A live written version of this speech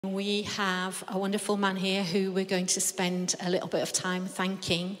We have a wonderful man here who we're going to spend a little bit of time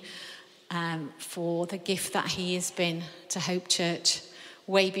thanking for the gift that he has been to Hope Church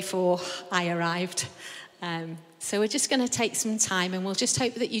way before I arrived. So we're just going to take some time, and we'll just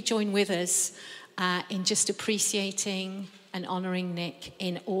hope that you join with us in just appreciating and honouring Nick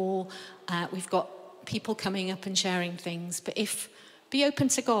in all. We've got people coming up and sharing things, but be open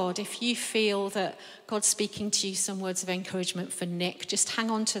to God. If you feel that God's speaking to you some words of encouragement for Nick, just hang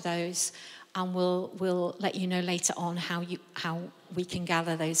on to those, and we'll let you know later on how we can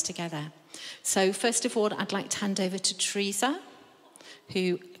gather those together. So first of all, I'd like to hand over to Teresa,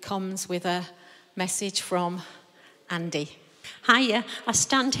 who comes with a message from Andy. Hiya, I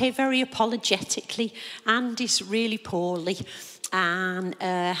stand here very apologetically. Andy's really poorly and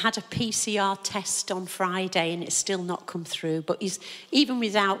had a PCR test on Friday and it's still not come through. But even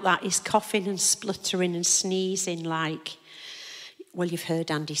without that, he's coughing and spluttering and sneezing like, well, you've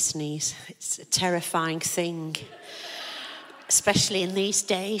heard Andy sneeze. It's a terrifying thing, especially in these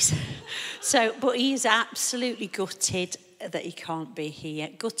days. But he's absolutely gutted that he can't be here.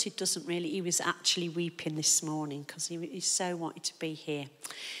 Gutted doesn't really, he was actually weeping this morning because he so wanted to be here.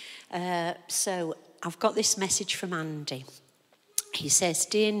 So I've got this message from Andy. He says,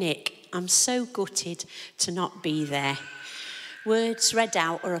 "Dear Nick, I'm so gutted to not be there. Words read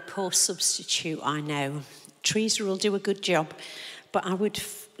out are a poor substitute, I know. Teresa will do a good job, but I would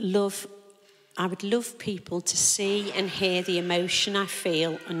love people to see and hear the emotion I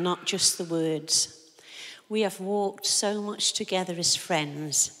feel and not just the words. We have walked so much together as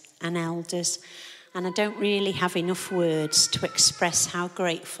friends and elders, and I don't really have enough words to express how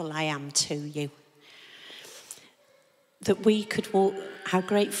grateful I am to you. How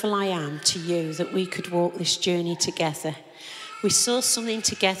grateful I am to you that we could walk this journey together. We saw something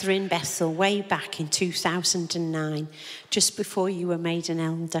together in Bethel way back in 2009, just before you were made an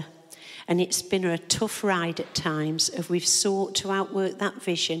elder. And it's been a tough ride at times as we've sought to outwork that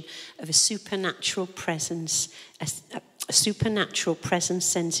vision of a supernatural presence, a supernatural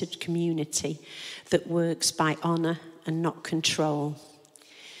presence-centered community that works by honour and not control.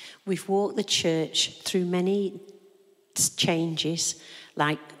 We've walked the church through many changes,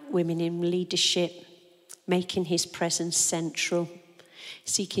 like women in leadership, making his presence central,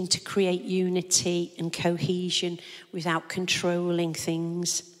 seeking to create unity and cohesion without controlling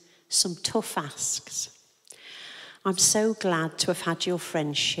things. Some tough asks. I'm so glad to have had your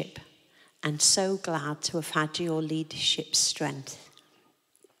friendship and so glad to have had your leadership strength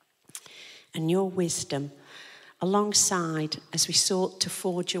and your wisdom alongside as we sought to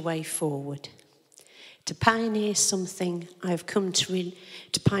forge a way forward. To pioneer something, I have come to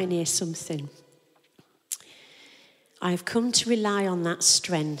pioneer something. I have come to rely on that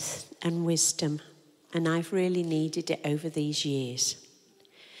strength and wisdom, and I've really needed it over these years.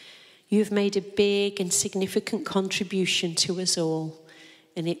 You've made a big and significant contribution to us all,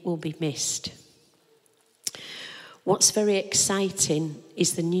 and it will be missed. What's very exciting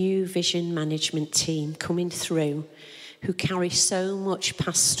is the new vision management team coming through who carry so much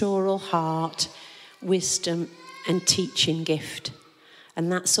pastoral heart, wisdom and teaching gift.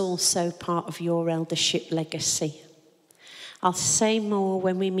 And that's also part of your eldership legacy. I'll say more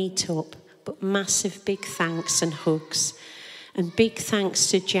when we meet up, but massive big thanks and hugs. And big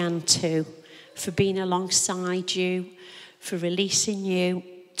thanks to Jan too, for being alongside you, for releasing you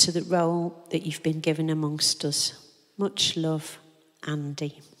to the role that you've been given amongst us. Much love,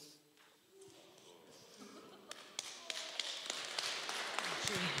 Andy.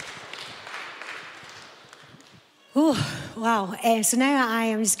 Oh, wow. So now I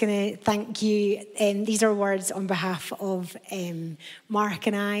am just going to thank you. These are words on behalf of Mark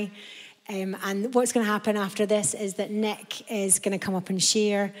and I. And what's going to happen after this is that Nick is going to come up and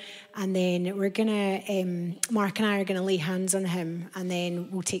share, and then Mark and I are going to lay hands on him, and then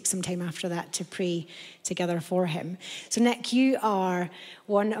we'll take some time after that to pray together for him. So Nick, you are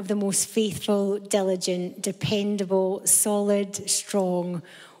one of the most faithful, diligent, dependable, solid, strong,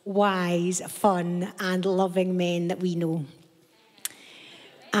 wise, fun, and loving men that we know.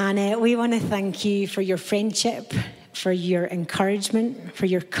 And we want to thank you for your friendship, for your encouragement, for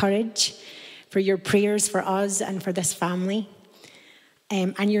your courage, for your prayers for us and for this family,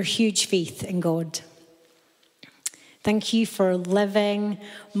 and your huge faith in God. Thank you for living,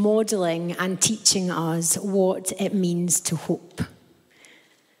 modelling, and teaching us what it means to hope.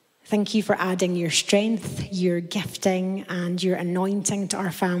 Thank you for adding your strength, your gifting, and your anointing to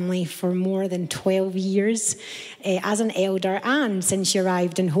our family for more than 12 years as an elder and since you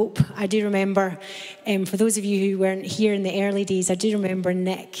arrived in Hope. I do remember, for those of you who weren't here in the early days, I do remember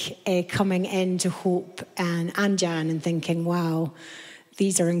Nick coming into Hope and Jan and thinking, wow,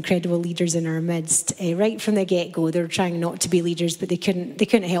 these are incredible leaders in our midst. Right from the get-go, they were trying not to be leaders, but they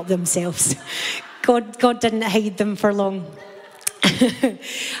couldn't help themselves. God didn't hide them for long. And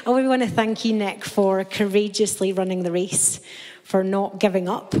we want to thank you, Nick, for courageously running the race, for not giving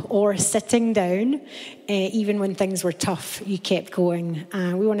up or sitting down. Even when things were tough, you kept going.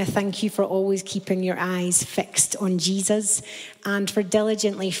 We want to thank you for always keeping your eyes fixed on Jesus and for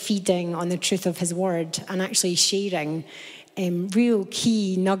diligently feeding on the truth of his word and actually sharing real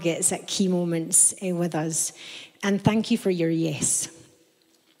key nuggets at key moments with us. And thank you for your yes.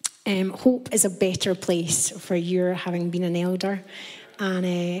 Hope is a better place for your having been an elder.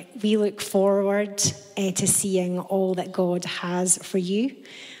 And we look forward to seeing all that God has for you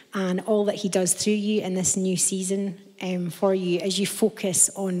and all that he does through you in this new season for you as you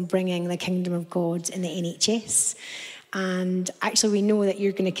focus on bringing the kingdom of God in the NHS. And actually, we know that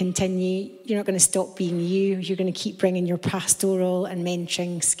you're going to continue. You're not going to stop being you. You're going to keep bringing your pastoral and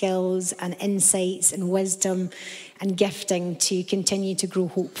mentoring skills and insights and wisdom and gifting to continue to grow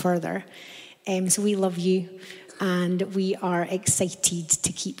Hope further. So we love you, and we are excited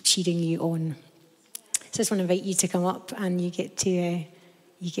to keep cheering you on. So I just want to invite you to come up, and you get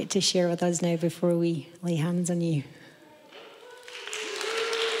to share with us now before we lay hands on you.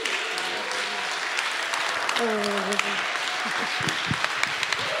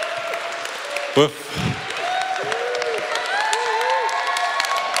 Woof.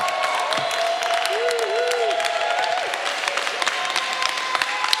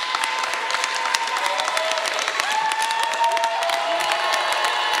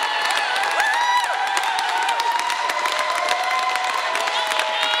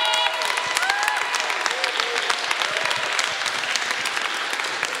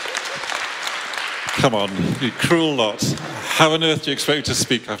 Come on, you cruel lot. How on earth do you expect me to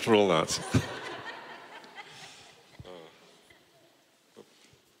speak after all that?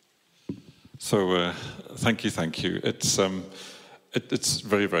 So, thank you. It's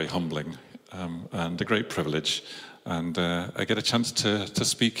very, very humbling and a great privilege. And I get a chance to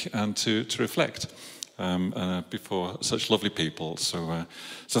speak and to reflect before such lovely people. So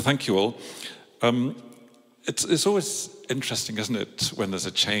thank you all. It's always interesting, isn't it, when there's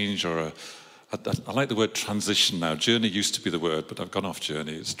a change or I like the word transition now. Journey used to be the word, but I've gone off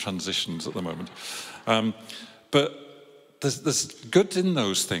journey. It's transitions at the moment. But there's good in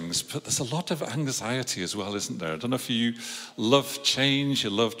those things, but there's a lot of anxiety as well, isn't there? I don't know if you love change, you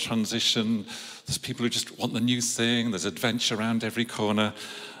love transition. There's people who just want the new thing. There's adventure around every corner.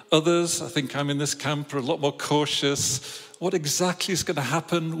 Others, I think I'm in this camp, are a lot more cautious. What exactly is going to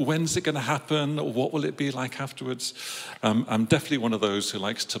happen? When's it going to happen? What will it be like afterwards? I'm definitely one of those who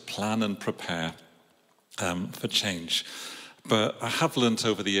likes to plan and prepare for change. But I have learnt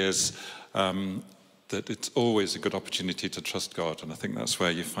over the years that it's always a good opportunity to trust God. And I think that's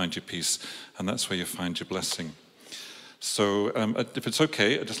where you find your peace and that's where you find your blessing. So if it's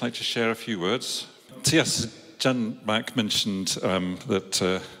okay, I'd just like to share a few words. So yes, Jan Mack mentioned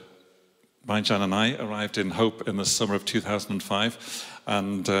that Jan and I arrived in Hope in the summer of 2005,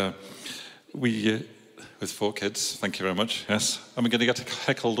 and we, with 4 kids, thank you very much, yes. Am I going to get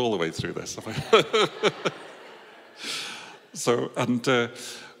heckled all the way through this? So, and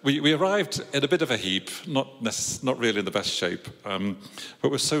we arrived in a bit of a heap, not really in the best shape,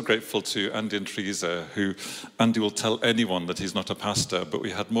 but we're so grateful to Andy and Teresa, who Andy will tell anyone that he's not a pastor, but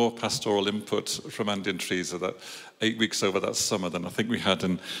we had more pastoral input from Andy and Teresa that 8 weeks over that summer than I think we had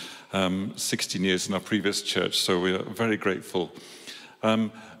in 16 years in our previous church, so we are very grateful.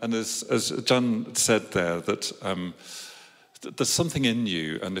 And as John said there, that there's something in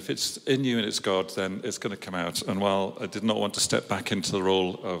you, and if it's in you and it's God, then it's going to come out. And while I did not want to step back into the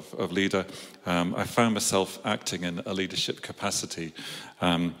role of leader, I found myself acting in a leadership capacity.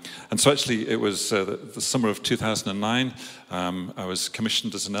 And so actually it was the summer of 2009, I was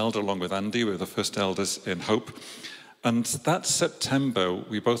commissioned as an elder along with Andy. We were the first elders in Hope. And that September,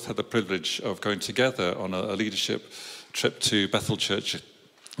 we both had the privilege of going together on a leadership trip to Bethel Church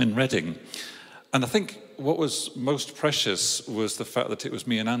in Reading. And I think what was most precious was the fact that it was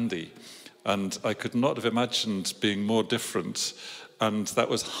me and Andy. And I could not have imagined being more different. And that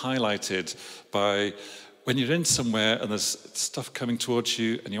was highlighted by when you're in somewhere and there's stuff coming towards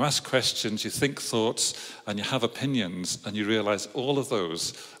you and you ask questions, you think thoughts and you have opinions and you realize all of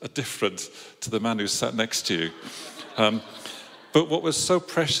those are different to the man who sat next to you. But what was so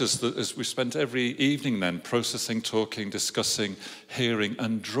precious is we spent every evening then processing, talking, discussing, hearing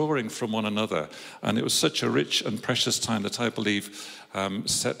and drawing from one another. And it was such a rich and precious time that I believe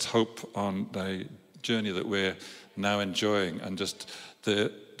set Hope on the journey that we're now enjoying, and just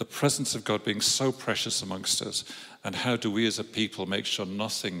the presence of God being so precious amongst us. And how do we as a people make sure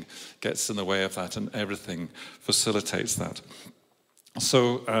nothing gets in the way of that and everything facilitates that?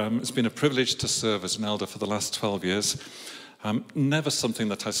 So it's been a privilege to serve as an elder for the last 12 years. Never something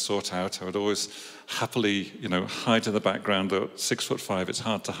that I sought out. I would always happily, hide in the background. Though at 6'5", it's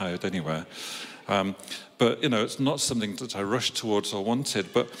hard to hide anywhere. But, it's not something that I rushed towards or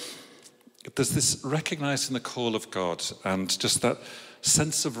wanted. But there's this recognizing the call of God and just that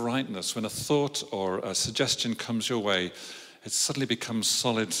sense of rightness. When a thought or a suggestion comes your way, it suddenly becomes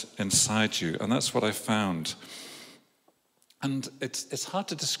solid inside you. And that's what I found. And it's hard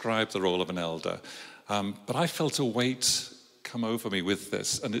to describe the role of an elder. But I felt a weight come over me with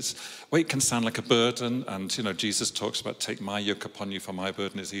this. And weight can sound like a burden. And, Jesus talks about, take my yoke upon you, for my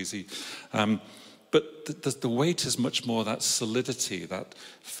burden is easy. But the weight is much more that solidity, that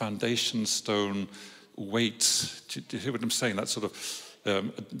foundation stone weight. Do you hear what I'm saying? That sort of,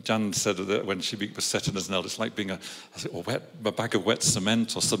 Jan said that when she was set in as an elder, it's like being a bag of wet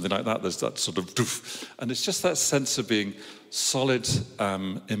cement or something like that. There's that sort of doof. And it's just that sense of being solid,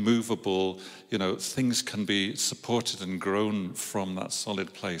 immovable. Things can be supported and grown from that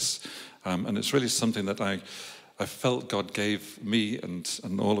solid place. And it's really something that I felt God gave me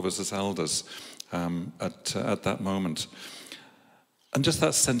and all of us as elders at that moment. And just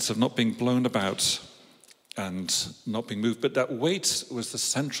that sense of not being blown about and not being moved. But that weight was the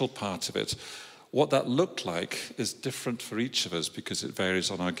central part of it. What that looked like is different for each of us because it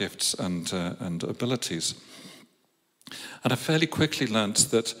varies on our gifts and abilities. And I fairly quickly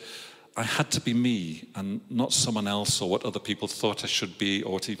learnt that I had to be me and not someone else or what other people thought I should be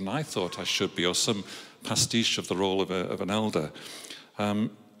or what even I thought I should be or some pastiche of the role of an elder.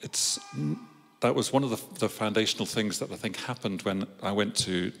 That was one of the foundational things that I think happened when I went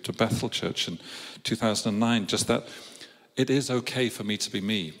to Bethel Church in 2009, just that it is okay for me to be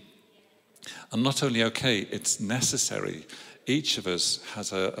me. And not only okay, it's necessary. Each of us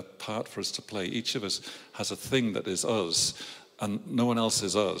has a part for us to play. Each of us has a thing that is us, and no one else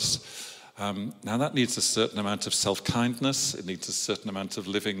is us. Now that needs a certain amount of self-kindness. It needs a certain amount of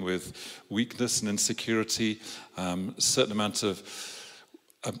living with weakness and insecurity, a certain amount of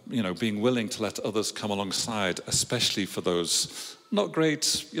being willing to let others come alongside, especially for those not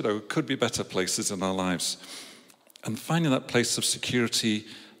great, could be better places in our lives. And finding that place of security,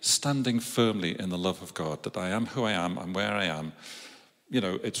 standing firmly in the love of God, that I am who I am, I'm where I am.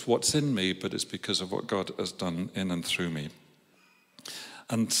 It's what's in me, but it's because of what God has done in and through me.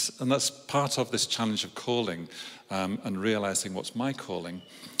 And that's part of this challenge of calling and realizing what's my calling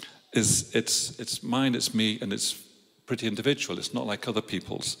is it's mine, it's me, and it's pretty individual. It's not like other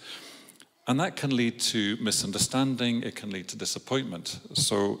people's. And that can lead to misunderstanding. It can lead to disappointment.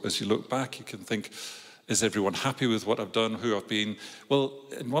 So as you look back, you can think, is everyone happy with what I've done, who I've been? Well,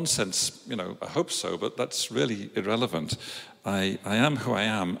 in one sense, I hope so, but that's really irrelevant. I am who I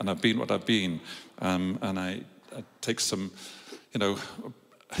am, and I've been what I've been. And I take some, I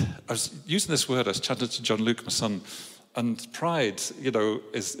was using this word, I was chatting to John Luke, my son, and pride,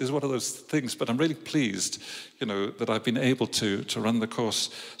 is one of those things. But I'm really pleased, that I've been able to run the course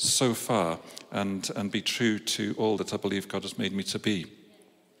so far and be true to all that I believe God has made me to be.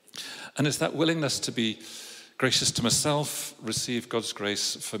 And it's that willingness to be gracious to myself, receive God's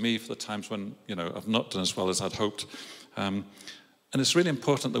grace for me for the times when, I've not done as well as I'd hoped. And it's really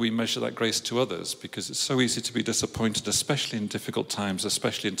important that we measure that grace to others because it's so easy to be disappointed, especially in difficult times,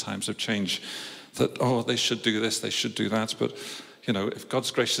 especially in times of change, that, they should do this, they should do that. But, if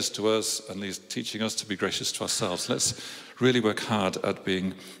God's gracious to us and He's teaching us to be gracious to ourselves, let's really work hard at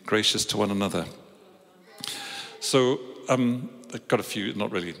being gracious to one another. So I've got a few,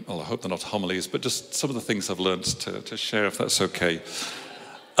 not really, I hope they're not homilies, but just some of the things I've learned to share, if that's okay.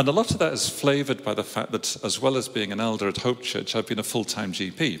 And a lot of that is flavoured by the fact that, as well as being an elder at Hope Church, I've been a full-time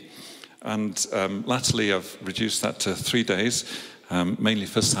GP. And latterly, I've reduced that to 3 days, mainly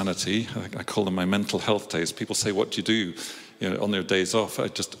for sanity. I call them my mental health days. People say, what do you do on their days off? I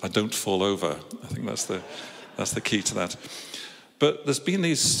don't fall over. I think that's the key to that. But there's been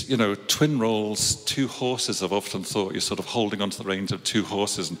these, twin roles, 2 horses. I've often thought you're sort of holding onto the reins of 2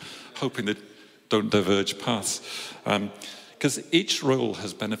 horses and hoping they don't diverge paths. Because each role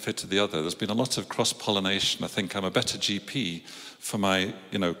has benefited the other. There's been a lot of cross-pollination. I think I'm a better GP for my,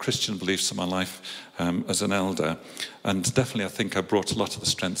 Christian beliefs in my life as an elder. And definitely I think I brought a lot of the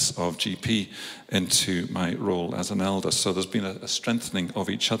strengths of GP into my role as an elder. So there's been a strengthening of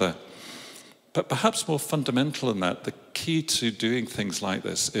each other. But perhaps more fundamental than that, the key to doing things like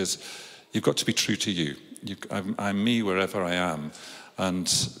this is you've got to be true to you. I'm me wherever I am. And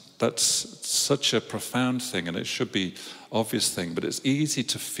that's such a profound thing, and it should be obvious thing, but it's easy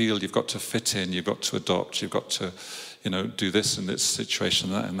to feel you've got to fit in, you've got to adopt, you've got to, do this in this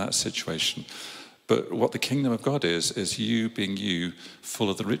situation, that in that situation. But what the kingdom of God is you being you, full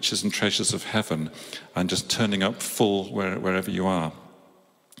of the riches and treasures of heaven, and just turning up full wherever you are.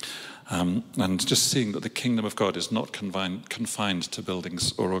 And just seeing that the kingdom of God is not confined to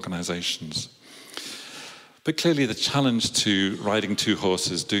buildings or organizations. But clearly the challenge to riding two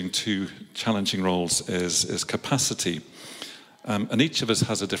horses, doing two challenging roles is capacity. And each of us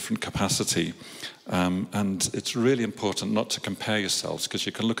has a different capacity. And it's really important not to compare yourselves, because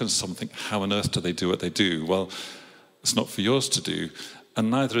you can look at something, how on earth do they do what they do? Well, it's not for yours to do. And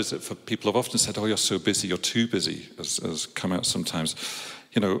neither is it for people who've often said, oh, you're so busy, you're too busy, as come out sometimes.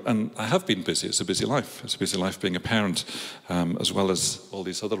 And I have been busy. It's a busy life. It's a busy life being a parent, as well as all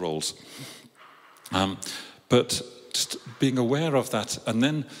these other roles. But just being aware of that and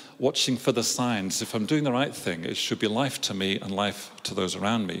then watching for the signs. If I'm doing the right thing, it should be life to me and life to those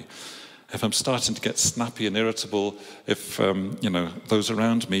around me. If I'm starting to get snappy and irritable, if, those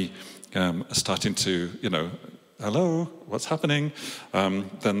around me are starting to, hello, what's happening?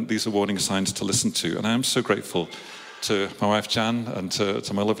 Then these are warning signs to listen to. And I am so grateful to my wife Jan and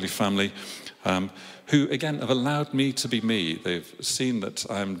to my lovely family, who again have allowed me to be me. They've seen that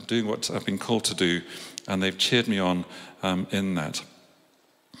I'm doing what I've been called to do, and they've cheered me on in that.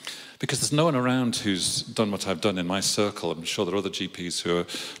 Because there's no one around who's done what I've done in my circle. I'm sure there are other GPs who are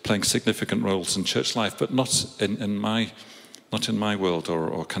playing significant roles in church life, but not in my world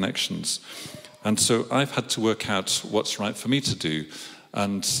or connections. And so I've had to work out what's right for me to do.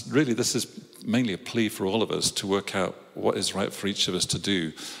 And really, this is mainly a plea for all of us to work out what is right for each of us to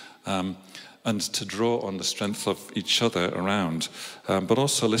do, and to draw on the strength of each other around, but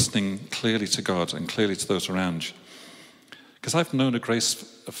also listening clearly to God and clearly to those around you. Because I've known a grace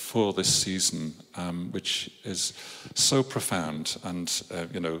for this season, which is so profound and,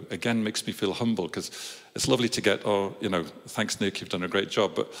 again, makes me feel humble, because it's lovely to get, thanks, Nick, you've done a great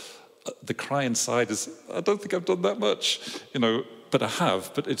job. But the cry inside is, I don't think I've done that much, but I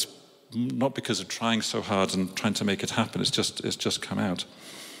have. But it's not because of trying so hard and trying to make it happen. It's just come out.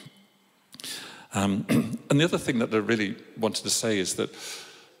 And the other thing that I really wanted to say is that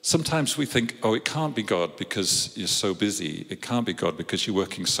sometimes we think, oh, it can't be God because you're so busy. It can't be God because you're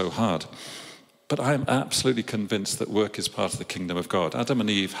working so hard. But I am absolutely convinced that work is part of the kingdom of God. Adam and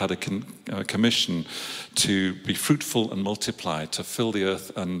Eve had a commission to be fruitful and multiply, to fill the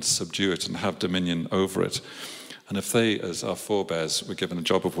earth and subdue it and have dominion over it. And if they, as our forebears, were given a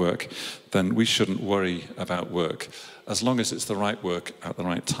job of work, then we shouldn't worry about work, as long as it's the right work at the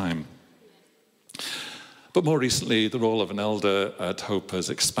right time. But more recently, the role of an elder at Hope has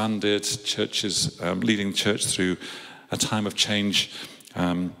expanded. Churches, leading the church through a time of change.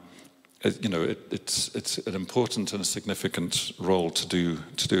 It's an important and a significant role to do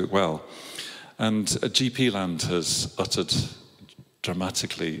it well. And GP land has uttered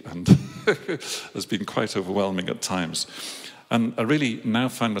dramatically and has been quite overwhelming at times. And I really now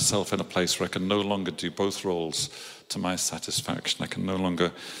find myself in a place where I can no longer do both roles to my satisfaction. I can no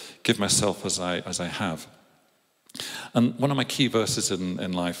longer give myself as I have. And one of my key verses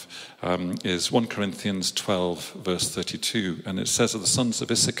in life is 1 Corinthians 12, verse 32. And it says of the sons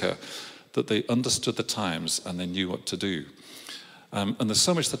of Issachar that they understood the times and they knew what to do. And there's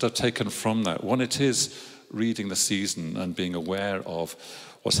so much that I've taken from that. One, it is reading the season and being aware of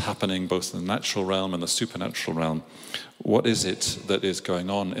what's happening both in the natural realm and the supernatural realm. What is it that is going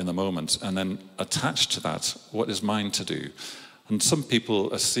on in the moment? And then attached to that, what is mine to do? And some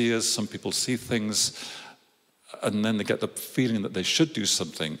people are seers, some people see things, and then they get the feeling that they should do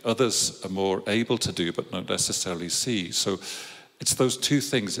something. Others are more able to do, but not necessarily see. So it's those two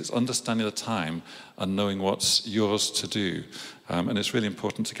things. It's understanding the time and knowing what's yours to do. And it's really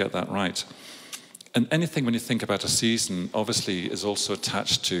important to get that right. And anything, when you think about a season, obviously is also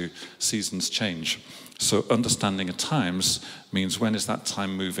attached to seasons change. So understanding at times means when is that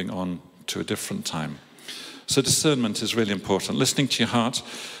time moving on to a different time. So discernment is really important. Listening to your heart,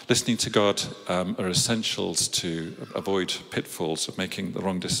 listening to God are essentials to avoid pitfalls of making the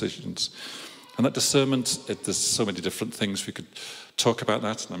wrong decisions. And that discernment, there's so many different things. We could talk about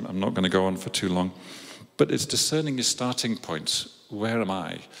that, and I'm not going to go on for too long. But it's discerning your starting point. Where am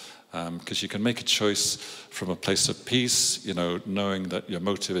I? Because you can make a choice from a place of peace, knowing that your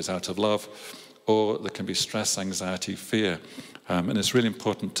motive is out of love, or there can be stress, anxiety, fear. And it's really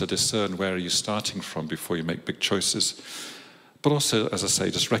important to discern where are you starting from before you make big choices. But also, as I say,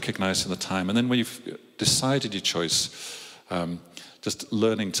 just recognizing the time. And then when you've decided your choice, just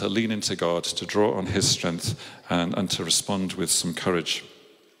learning to lean into God, to draw on his strength, and to respond with some courage.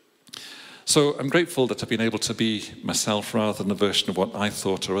 So I'm grateful that I've been able to be myself rather than a version of what I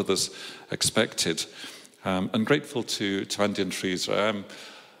thought or others expected. And grateful to Andy and Teresa. I'm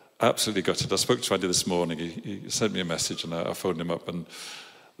absolutely gutted. I spoke to Andy this morning. He sent me a message and I phoned him up. And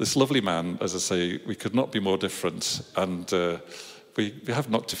this lovely man, as I say, we could not be more different. And we have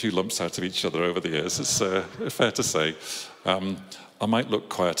knocked a few lumps out of each other over the years. It's fair to say. I might look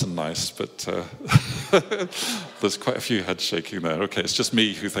quiet and nice, but there's quite a few heads shaking there. Okay, it's just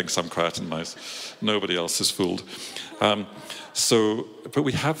me who thinks I'm quiet and nice. Nobody else is fooled. But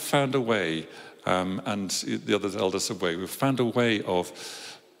we have found a way, and the other elders have we've found a way of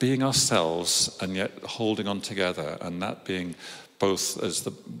being ourselves and yet holding on together, and that being both, as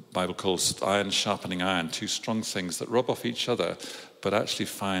the Bible calls, iron sharpening iron, two strong things that rub off each other, but actually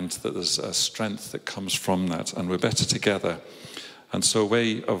find that there's a strength that comes from that, and we're better together. And so a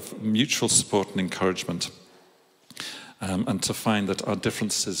way of mutual support and encouragement, and to find that our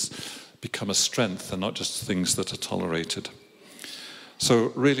differences become a strength and not just things that are tolerated.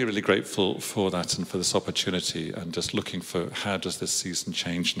 So really, really grateful for that and for this opportunity, and just looking for how does this season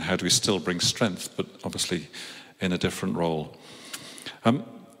change and how do we still bring strength, but obviously in a different role.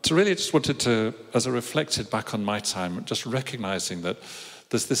 So really I just wanted to, as I reflected back on my time, just recognizing that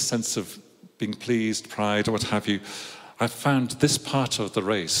there's this sense of being pleased, pride, or what have you. I've found this part of the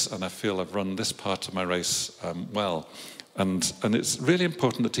race, and I feel I've run this part of my race well. And it's really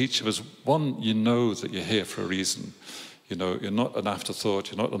important that each of us, one, you know that you're here for a reason. You know, you're not an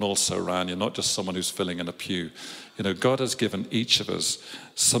afterthought, you're not an also-ran, you're not just someone who's filling in a pew. You know, God has given each of us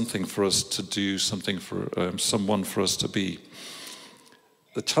something for us to do, something for someone for us to be.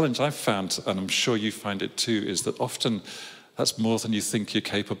 The challenge I've found, and I'm sure you find it too, is that often that's more than you think you're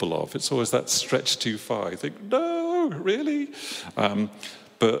capable of. It's always that stretch too far. You think, no, really?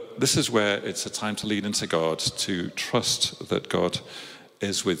 But this is where it's a time to lean into God, to trust that God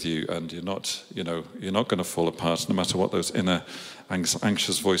is with you, and you're not going to fall apart, no matter what those inner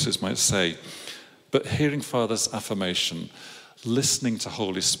anxious voices might say. But hearing Father's affirmation, listening to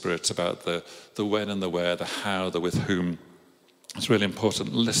Holy Spirit about the when and the where, the how, the with whom, it's really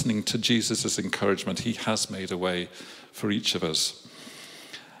important. Listening to Jesus' encouragement. He has made a way for each of us.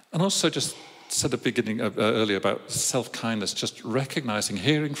 And also just said earlier about self-kindness, just recognizing,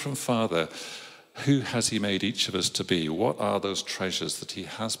 hearing from Father, who has he made each of us to be? What are those treasures that he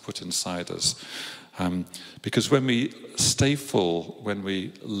has put inside us? Because when we stay full, when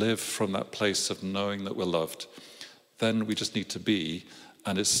we live from that place of knowing that we're loved, then we just need to be,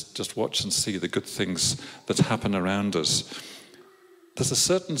 and it's just watch and see the good things that happen around us. There's a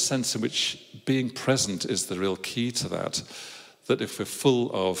certain sense in which being present is the real key to that. That if we're full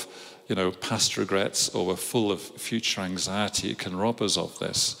of, past regrets, or we're full of future anxiety, it can rob us of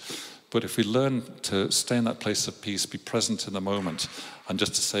this. But if we learn to stay in that place of peace, be present in the moment, and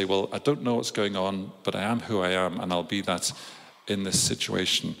just to say, well, I don't know what's going on, but I am who I am, and I'll be that in this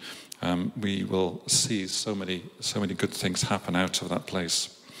situation, we will see so many good things happen out of that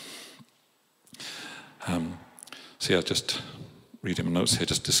place. Just reading my notes here,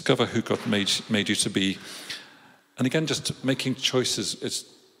 just discover who God made you to be. And again, just making choices, it's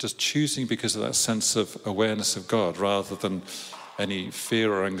just choosing because of that sense of awareness of God, rather than any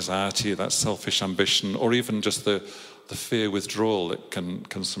fear or anxiety, that selfish ambition, or even just the fear withdrawal that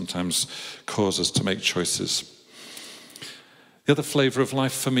can sometimes cause us to make choices. The other flavour of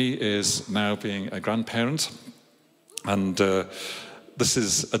life for me is now being a grandparent. And this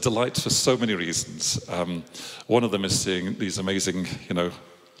is a delight for so many reasons. One of them is seeing these amazing,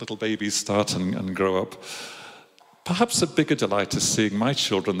 little babies start and grow up. Perhaps a bigger delight is seeing my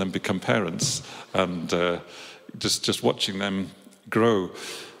children then become parents, and just watching them grow.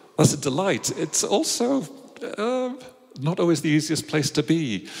 That's a delight. It's also not always the easiest place to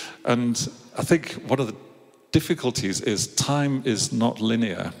be. And I think one of the difficulties is time is not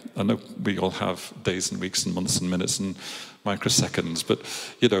linear. I know we all have days and weeks and months and minutes and microseconds, but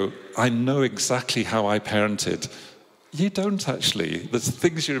I know exactly how I parented. You don't actually. There's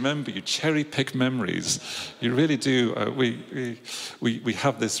things you remember. You cherry pick memories. You really do. We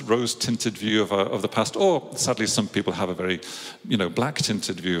have this rose-tinted view of the past, or sadly, some people have a very,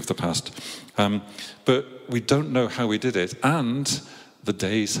 black-tinted view of the past. But we don't know how we did it, and the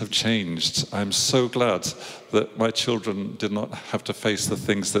days have changed. I'm so glad that my children did not have to face the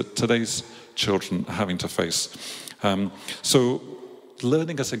things that today's children are having to face. So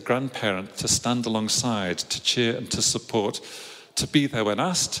learning as a grandparent to stand alongside, to cheer and to support, to be there when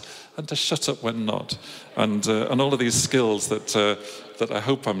asked, and to shut up when not, and all of these skills that I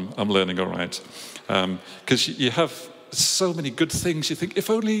hope I'm learning all right, because you have so many good things. You think, if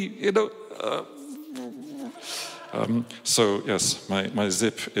only So yes, my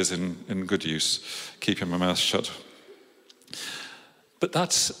zip is in good use, keeping my mouth shut. But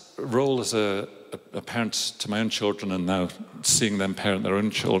that role as a parent to my own children, and now seeing them parent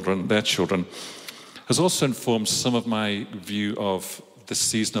their children, has also informed some of my view of this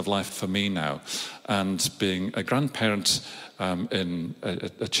season of life for me now. And being a grandparent in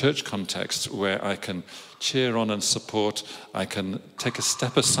a church context where I can cheer on and support, I can take a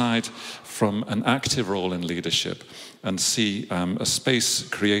step aside from an active role in leadership and see a space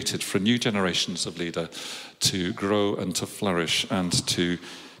created for new generations of leader to grow and to flourish and to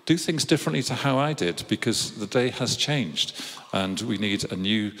do things differently to how I did, because the day has changed and we need a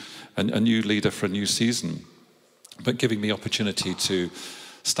new leader for a new season. But giving me opportunity to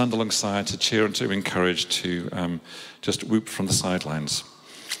stand alongside, to cheer and to encourage, to just whoop from the sidelines.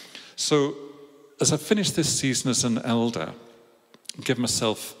 So as I finish this season as an elder, give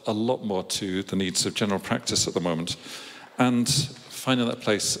myself a lot more to the needs of general practice at the moment, and finding that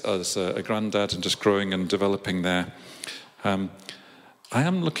place as a granddad and just growing and developing there. I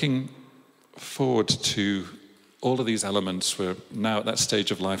am looking forward to all of these elements. We're now at that stage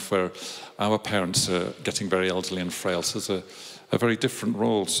of life where our parents are getting very elderly and frail, so there's a very different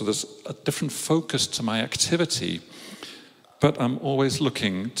role. So there's a different focus to my activity, but I'm always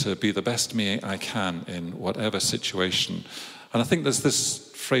looking to be the best me I can in whatever situation. And I think there's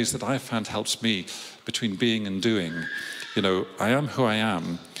this phrase that I found helps me between being and doing. You know, I am who I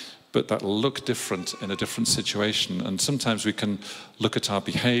am, but that'll look different in a different situation. And sometimes we can look at our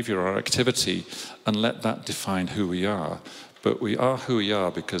behavior, our activity, and let that define who we are. But we are who we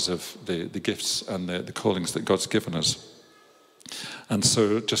are because of the gifts and the callings that God's given us. And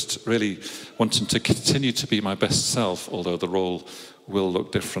so just really wanting to continue to be my best self, although the role will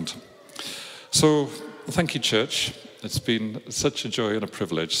look different. So thank you, church. It's been such a joy and a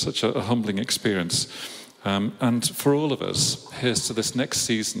privilege, such a humbling experience. And for all of us, here's to this next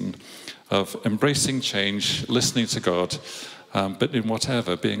season of embracing change, listening to God, but in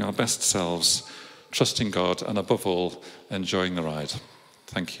whatever, being our best selves, trusting God, and above all, enjoying the ride.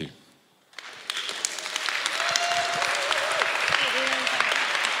 Thank you.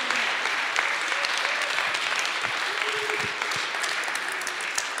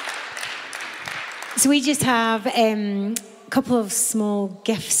 So we just have a couple of small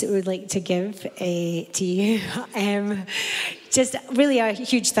gifts that we would like to give to you. Just really a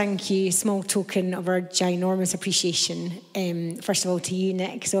huge thank you, small token of our ginormous appreciation. First of all, to you,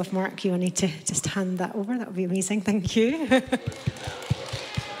 Nick. So if Mark, you wanted to just hand that over, that would be amazing. Thank you.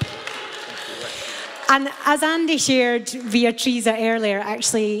 And as Andy shared via Teresa earlier,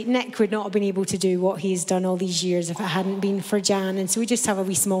 actually, Nick would not have been able to do what he's done all these years if it hadn't been for Jan. And so we just have a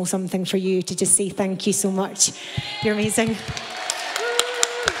wee small something for you to just say thank you so much. You're amazing.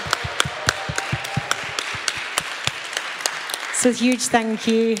 So huge thank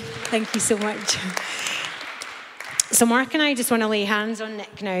you. Thank you so much. So Mark and I just want to lay hands on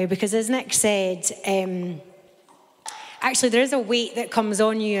Nick now, because as Nick said, actually there is a weight that comes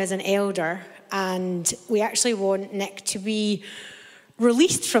on you as an elder. And we actually want Nick to be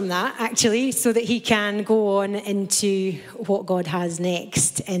released from that, actually, so that he can go on into what God has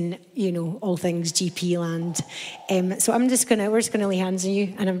next in, you know, all things GP land. So we're just going to lay hands on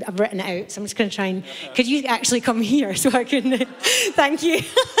you, and I've written it out. So I'm just going to try and, could you actually come here so I can, thank you.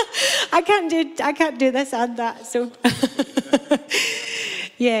 I can't do this and that, so.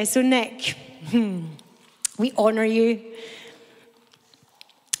 Yeah, so Nick, we honour you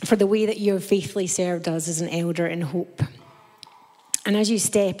for the way that you have faithfully served us as an elder in Hope. And as you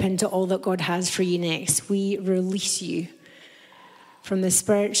step into all that God has for you next, we release you from the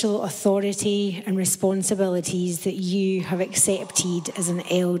spiritual authority and responsibilities that you have accepted as an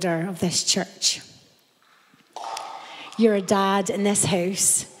elder of this church. You're a dad in this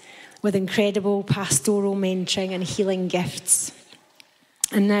house with incredible pastoral mentoring and healing gifts.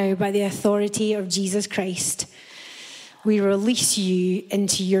 And now, by the authority of Jesus Christ, we release you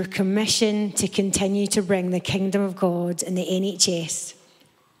into your commission to continue to bring the kingdom of God in the NHS.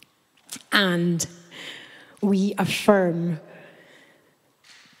 And we affirm.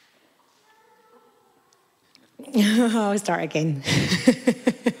 I'll start again.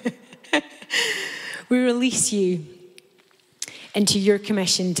 We release you into your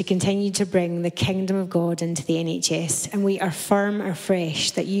commission to continue to bring the kingdom of God into the NHS. And we affirm afresh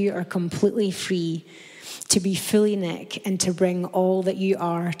that you are completely free to be fully Nick and to bring all that you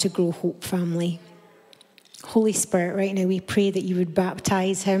are to Grow Hope family. Holy Spirit, right now we pray that you would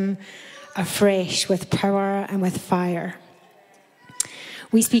baptize him afresh with power and with fire.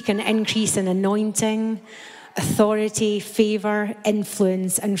 We speak an increase in anointing, authority, favour,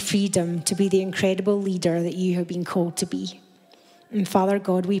 influence and freedom to be the incredible leader that you have been called to be. And Father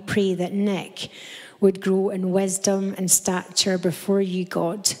God, we pray that Nick would grow in wisdom and stature before you,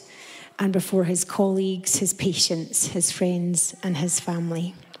 God, and before his colleagues, his patients, his friends and his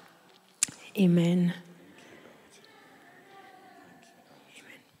family. Amen.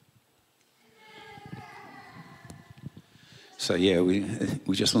 So we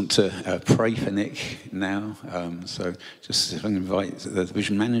just want to pray for Nick now. So just if I can invite the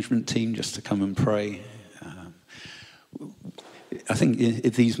vision management team just to come and pray. I think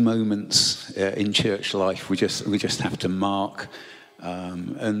in these moments in church life, we just have to mark,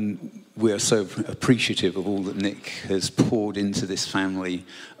 and we are so appreciative of all that Nick has poured into this family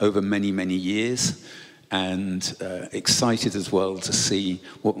over many, many years, and excited as well to see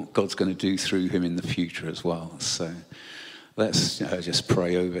what God's going to do through him in the future as well. So let's just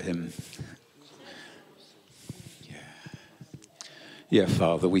pray over him. Yeah,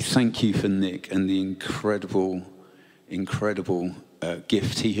 Father, we thank you for Nick and the incredible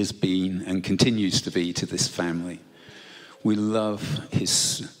gift he has been and continues to be to this family. We love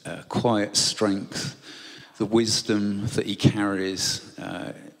his quiet strength, the wisdom that he carries,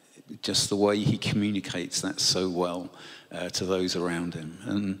 just the way he communicates that so well to those around him.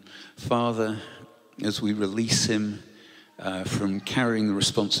 And Father, as we release him from carrying the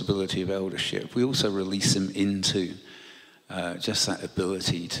responsibility of eldership, we also release him into just that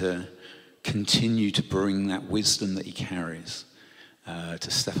ability to continue to bring that wisdom that he carries,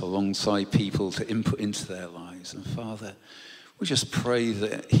 to step alongside people, to input into their lives. And Father, we just pray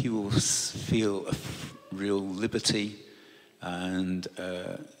that he will feel a real liberty, and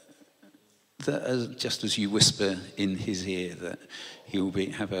that just as you whisper in his ear, that he will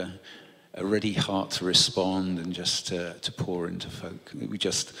have a ready heart to respond and just to pour into folk. We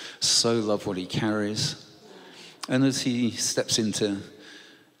just so love what he carries. And as he steps into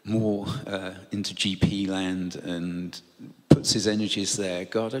more into GP land and puts his energies there,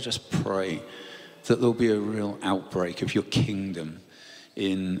 God, I just pray that there'll be a real outbreak of your kingdom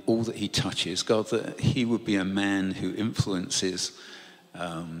in all that he touches. God, that he would be a man who influences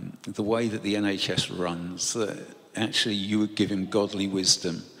the way that the NHS runs, that actually you would give him godly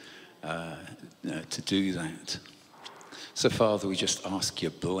wisdom to do that. So, Father, we just ask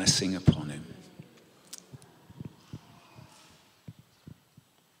your blessing upon him.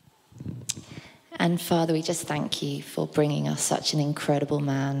 And Father, we just thank you for bringing us such an incredible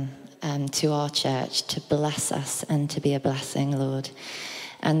man to our church to bless us and to be a blessing, Lord.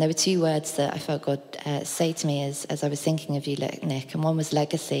 And there were two words that I felt God say to me as I was thinking of you, Nick, and one was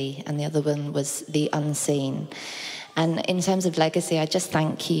legacy and the other one was the unseen. And in terms of legacy, I just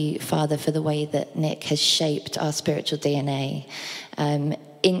thank you, Father, for the way that Nick has shaped our spiritual DNA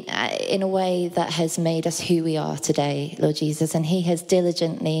in a way that has made us who we are today, Lord Jesus. And he has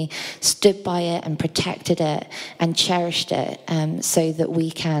diligently stood by it and protected it and cherished it so that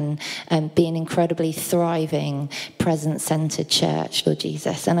we can be an incredibly thriving, present-centered church, Lord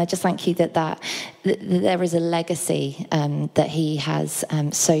Jesus. And I just thank you that there is a legacy that he has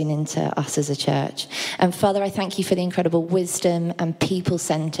sown into us as a church. And Father, I thank you for the incredible wisdom and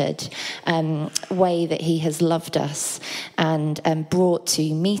people-centered way that he has loved us and brought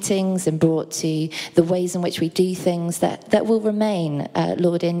to meetings and brought to the ways in which we do things that will remain,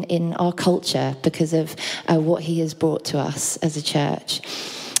 Lord, in our culture because of what he has brought to us as a church.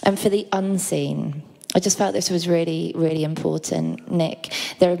 And for the unseen, I just felt this was really, really important, Nick.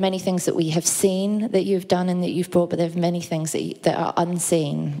 There are many things that we have seen that you've done and that you've brought, but there are many things that are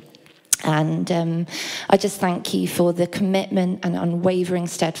unseen. And I just thank you for the commitment and unwavering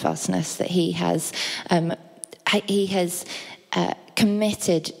steadfastness that he has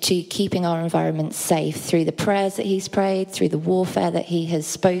committed to keeping our environment safe through the prayers that he's prayed, through the warfare that he has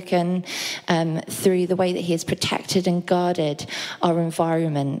spoken, through the way that he has protected and guarded our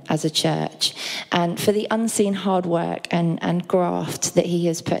environment as a church, and for the unseen hard work and graft that he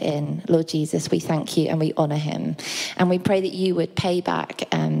has put in. Lord Jesus, we thank you and we honour him, and we pray that you would pay back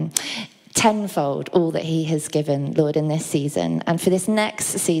tenfold all that he has given, Lord, in this season. And for this next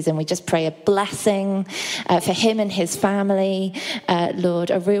season, we just pray a blessing for him and his family, Lord,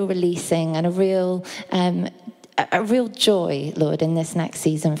 a real releasing and a real joy, Lord, in this next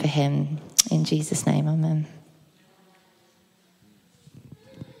season for him. In Jesus' name, amen.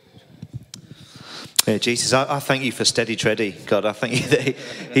 Yeah, Jesus, I thank you for steady tready, God. I thank you that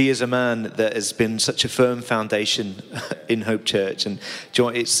he is a man that has been such a firm foundation in Hope Church. And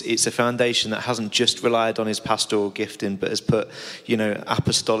it's a foundation that hasn't just relied on his pastoral gifting, but has put,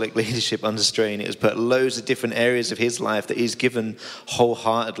 apostolic leadership under strain. It has put loads of different areas of his life that he's given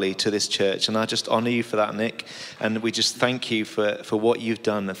wholeheartedly to this church. And I just honour you for that, Nick. And we just thank you for what you've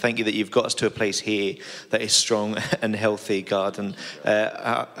done. And thank you that you've got us to a place here that is strong and healthy, God. And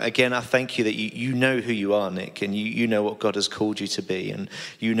again, I thank you that you know who you are, Nick, and you know what God has called you to be, and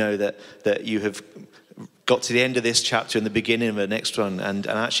you know that you have got to the end of this chapter and the beginning of the next one, and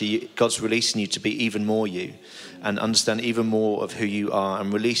actually God's releasing you to be even more you, and understand even more of who you are,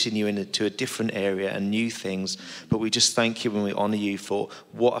 and releasing you into a different area and new things. But we just thank you and we honour you for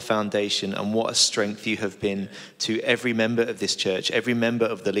what a foundation and what a strength you have been to every member of this church, every member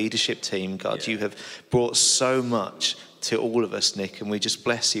of the leadership team, God. You have brought so much to all of us, Nick, and we just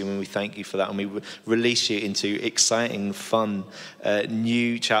bless you and we thank you for that, and we release you into exciting, fun,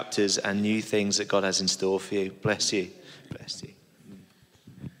 new chapters and new things that God has in store for you. Bless you. Bless you.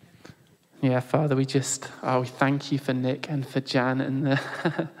 Yeah, Father, we thank you for Nick and for Jan and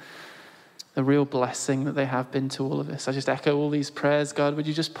the real blessing that they have been to all of us. I just echo all these prayers, God. Would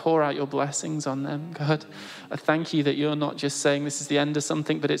you just pour out your blessings on them, God? I thank you that you're not just saying this is the end of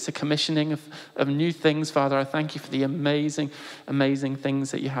something, but it's a commissioning of new things, Father. I thank you for the amazing, amazing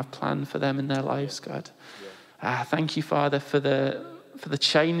things that you have planned for them in their lives, God. Thank you, Father, for the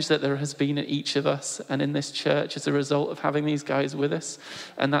change that there has been in each of us and in this church as a result of having these guys with us.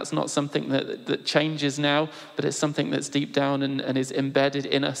 And that's not something that changes now, but it's something that's deep down and is embedded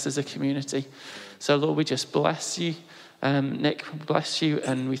in us as a community. So, Lord, we just bless you. Nick, bless you,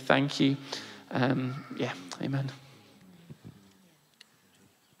 and we thank you. Amen.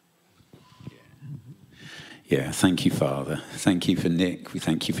 Yeah, thank you, Father. Thank you for Nick. We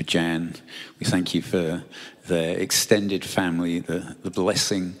thank you for Jan. We thank you for their extended family, the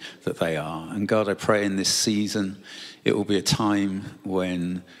blessing that they are. And God, I pray in this season, it will be a time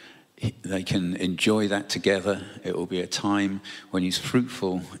when they can enjoy that together. It will be a time when he's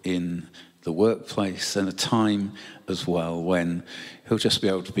fruitful in the workplace, and a time as well when he'll just be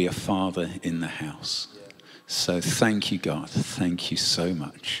able to be a father in the house. So thank you, God. Thank you so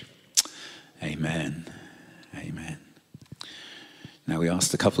much. Amen. Amen. Now we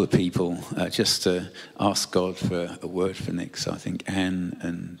asked a couple of people just to ask God for a word for Nick. So I think Anne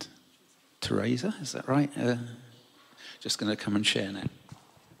and Teresa, is that right? Just going to come and share now.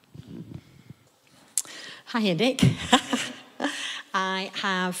 Hiya, Nick. I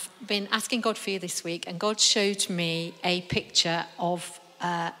have been asking God for you this week, and God showed me a picture of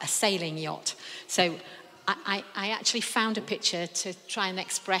a sailing yacht. So I actually found a picture to try and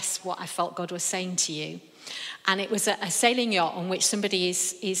express what I felt God was saying to you. And it was a sailing yacht on which somebody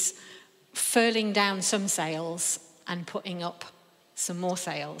is furling down some sails and putting up some more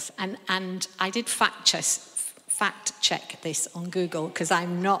sails. And I did fact check this on Google because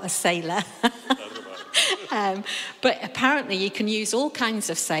I'm not a sailor. But apparently you can use all kinds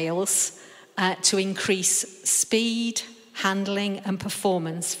of sails to increase speed, handling and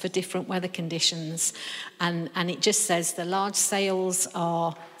performance for different weather conditions. And it just says the large sails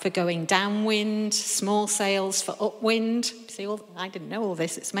are for going downwind, small sails for upwind. See, I didn't know all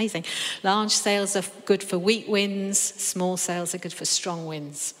this, it's amazing. Large sails are good for weak winds, small sails are good for strong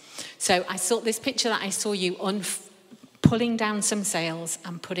winds. So I saw this picture that I saw you pulling down some sails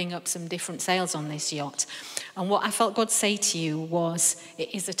and putting up some different sails on this yacht. And what I felt God say to you was,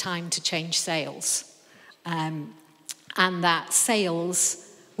 it is a time to change sails. And that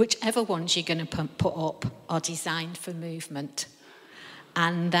sails, whichever ones you're going to put up, are designed for movement.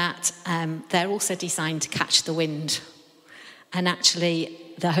 And that they're also designed to catch the wind. And actually,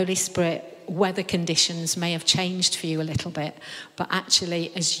 the Holy Spirit, weather conditions may have changed for you a little bit, but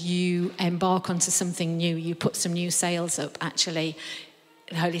actually, as you embark onto something new, you put some new sails up, actually,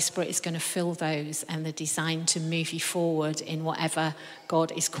 the Holy Spirit is going to fill those, and they're designed to move you forward in whatever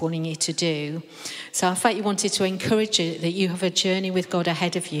God is calling you to do. So I felt you wanted to encourage you that you have a journey with God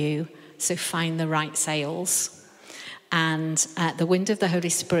ahead of you, so find the right sails. And the wind of the Holy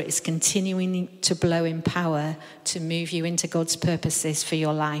Spirit is continuing to blow in power to move you into God's purposes for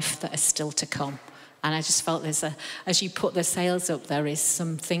your life that are still to come. And I just felt as you put the sails up, there is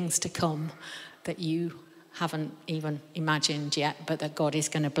some things to come that you haven't even imagined yet, but that God is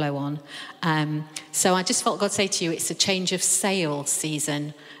going to blow on. So I just felt God say to you, it's a change of sail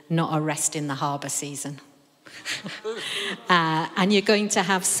season, not a rest in the harbour season. And you're going to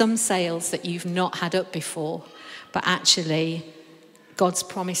have some sails that you've not had up before, but actually God's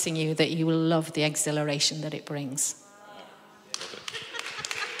promising you that you will love the exhilaration that it brings.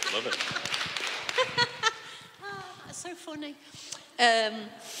 Love it. funny.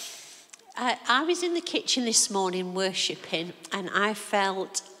 I was in the kitchen this morning worshipping, and I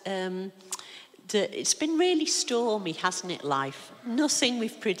felt that it's been really stormy, hasn't it, life? Nothing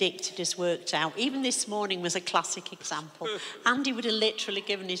we've predicted has worked out. Even this morning was a classic example. Andy would have literally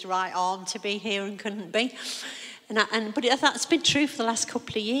given his right arm to be here and couldn't be. But that's been true for the last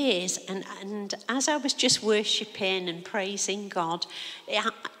couple of years. And as I was just worshipping and praising God,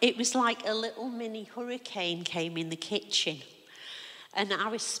 it was like a little mini hurricane came in the kitchen. And I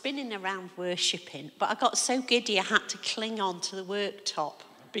was spinning around worshipping, but I got so giddy I had to cling on to the worktop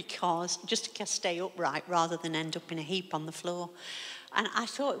because just to stay upright rather than end up in a heap on the floor. And I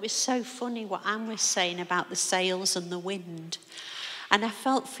thought it was so funny what Anne was saying about the sails and the wind. And I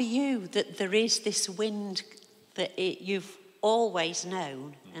felt for you that there is this wind that you've always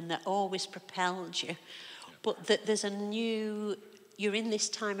known and that always propelled you, but that there's you're in this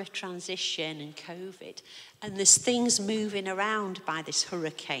time of transition and COVID, and there's things moving around by this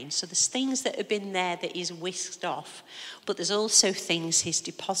hurricane. So there's things that have been there that he's whisked off, but there's also things he's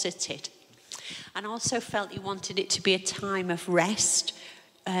deposited. And I also felt he wanted it to be a time of rest.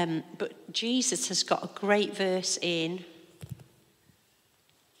 But Jesus has got a great verse in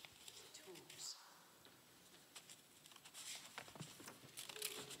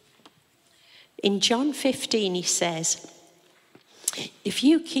John 15, he says, "If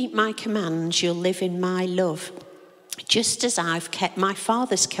you keep my commands, you'll live in my love, just as I've kept my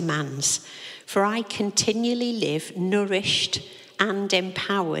Father's commands. For I continually live nourished and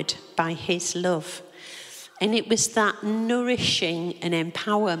empowered by his love." And it was that nourishing and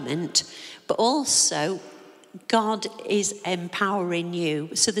empowerment, but also God is empowering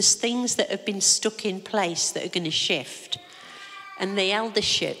you. So there's things that have been stuck in place that are going to shift. And the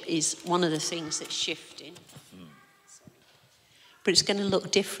eldership is one of the things that's shifting. But it's going to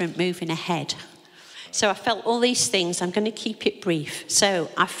look different moving ahead. So I felt all these things. I'm going to keep it brief.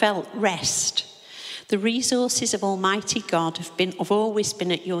 So I felt rest. The resources of Almighty God have always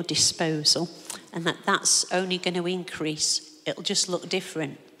been at your disposal, and that's only going to increase. It'll just look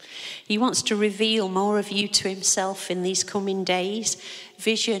different. He wants to reveal more of you to himself in these coming days.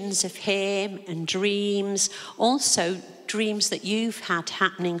 Visions of him and dreams. Also dreams that you've had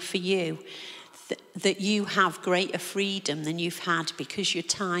happening for you. That you have greater freedom than you've had because your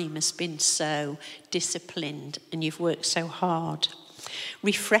time has been so disciplined and you've worked so hard.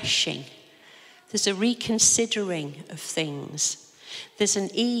 Refreshing. There's a reconsidering of things. There's an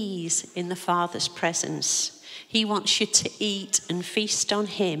ease in the Father's presence. He wants you to eat and feast on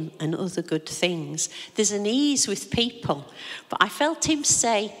him and other good things. There's an ease with people. But I felt him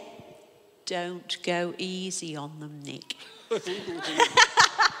say, don't go easy on them, Nick.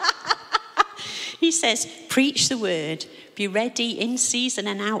 He says, preach the word, be ready in season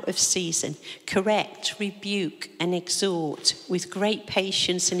and out of season, correct, rebuke and exhort with great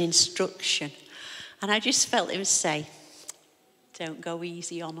patience and instruction. And I just felt him say, don't go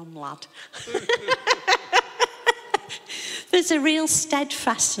easy on them, lad. There's a real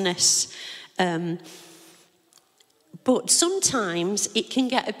steadfastness. But sometimes it can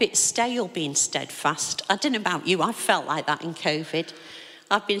get a bit stale being steadfast. I don't know about you, I felt like that in COVID.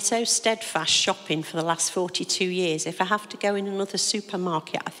 I've been so steadfast shopping for the last 42 years. If I have to go in another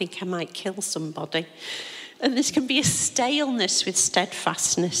supermarket, I think I might kill somebody. And there can be a staleness with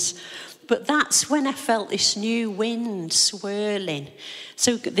steadfastness. But that's when I felt this new wind swirling.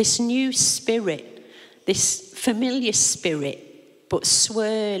 So this new spirit, this familiar spirit, but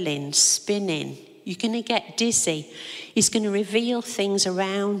swirling, spinning. You're going to get dizzy. He's going to reveal things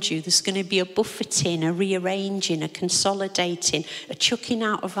around you. There's going to be a buffeting, a rearranging, a consolidating, a chucking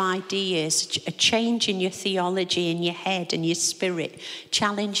out of ideas, a change in your theology in your head and your spirit,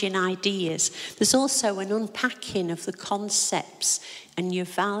 challenging ideas. There's also an unpacking of the concepts and your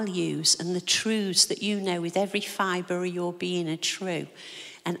values and the truths that you know with every fibre of your being are true.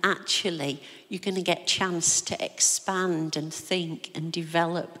 And actually, you're going to get a chance to expand and think and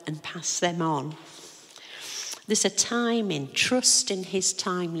develop and pass them on. There's a timing, trust in his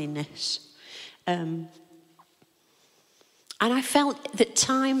timeliness. And I felt that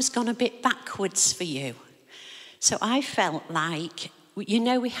time's gone a bit backwards for you. So I felt like, you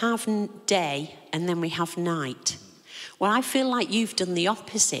know, we have day and then we have night. Well, I feel like you've done the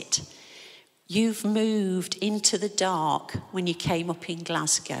opposite. You've moved into the dark when you came up in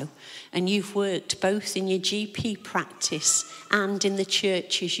Glasgow, and you've worked both in your GP practice and in the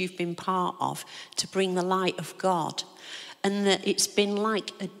churches you've been part of to bring the light of God. And that it's been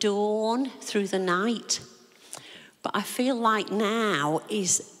like a dawn through the night. But I feel like now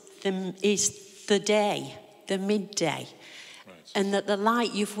is the day, the midday. Right. and that the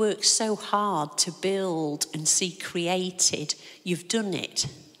light you've worked so hard to build and see created, you've done it.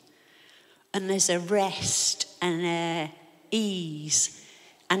 And there's a rest and a ease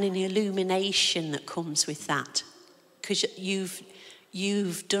and an illumination that comes with that. Because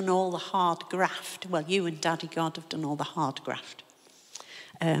you've done all the hard graft. Well, you and Daddy God have done all the hard graft.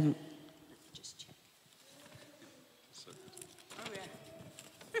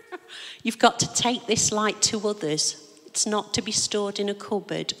 You've got to take this light to others. It's not to be stored in a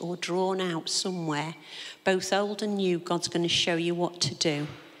cupboard or drawn out somewhere. Both old and new, God's going to show you what to do.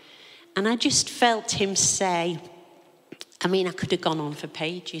 And I just felt him say, I mean, I could have gone on for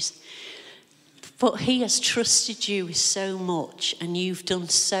pages, but he has trusted you with so much, and you've done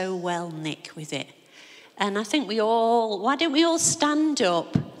so well, Nick, with it. And I think why don't we all stand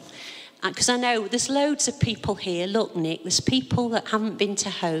up? Because I know there's loads of people here. Look, Nick, there's people that haven't been to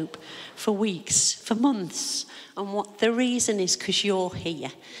Hope for weeks, for months. And what the reason is because you're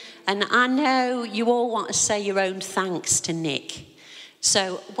here. And I know you all want to say your own thanks to Nick.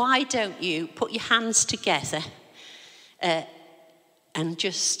 So why don't you put your hands together and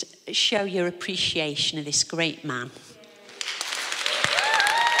just show your appreciation of this great man.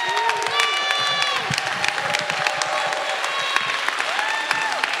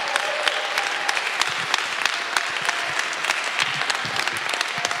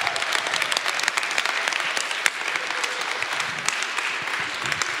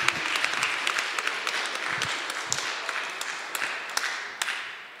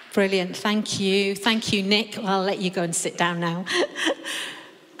 Brilliant. Thank you. Thank you, Nick. I'll let you go and sit down now.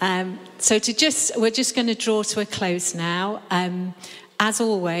 We're just going to draw to a close now. As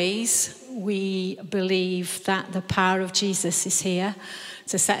always, we believe that the power of Jesus is here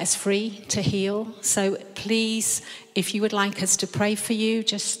to set us free, to heal. So please, if you would like us to pray for you,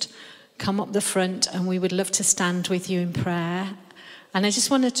 just come up the front and we would love to stand with you in prayer. And I just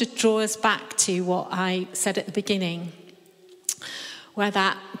wanted to draw us back to what I said at the beginning, where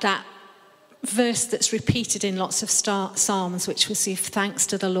that verse that's repeated in lots of Psalms, which was give thanks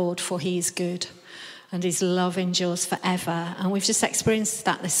to the Lord for he is good and his love endures forever. And we've just experienced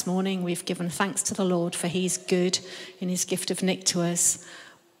that this morning. We've given thanks to the Lord for he's good in his gift of Nick to us.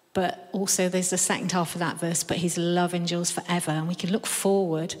 But also there's the second half of that verse, but his love endures forever. And we can look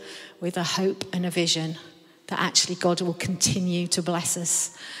forward with a hope and a vision that actually God will continue to bless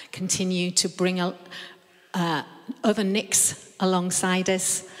us, continue to bring other Nicks alongside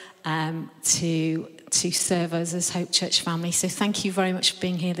us to serve us as Hope Church family. So thank you very much for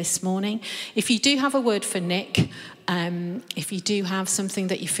being here this morning. If you do have a word for Nick, if you do have something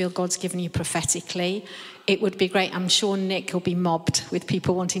that you feel God's given you prophetically, it would be great. I'm sure Nick will be mobbed with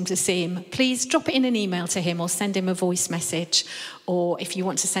people wanting to see him. Please drop it in an email to him or send him a voice message. Or if you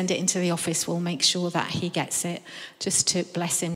want to send it into the office, we'll make sure that he gets it just to bless him.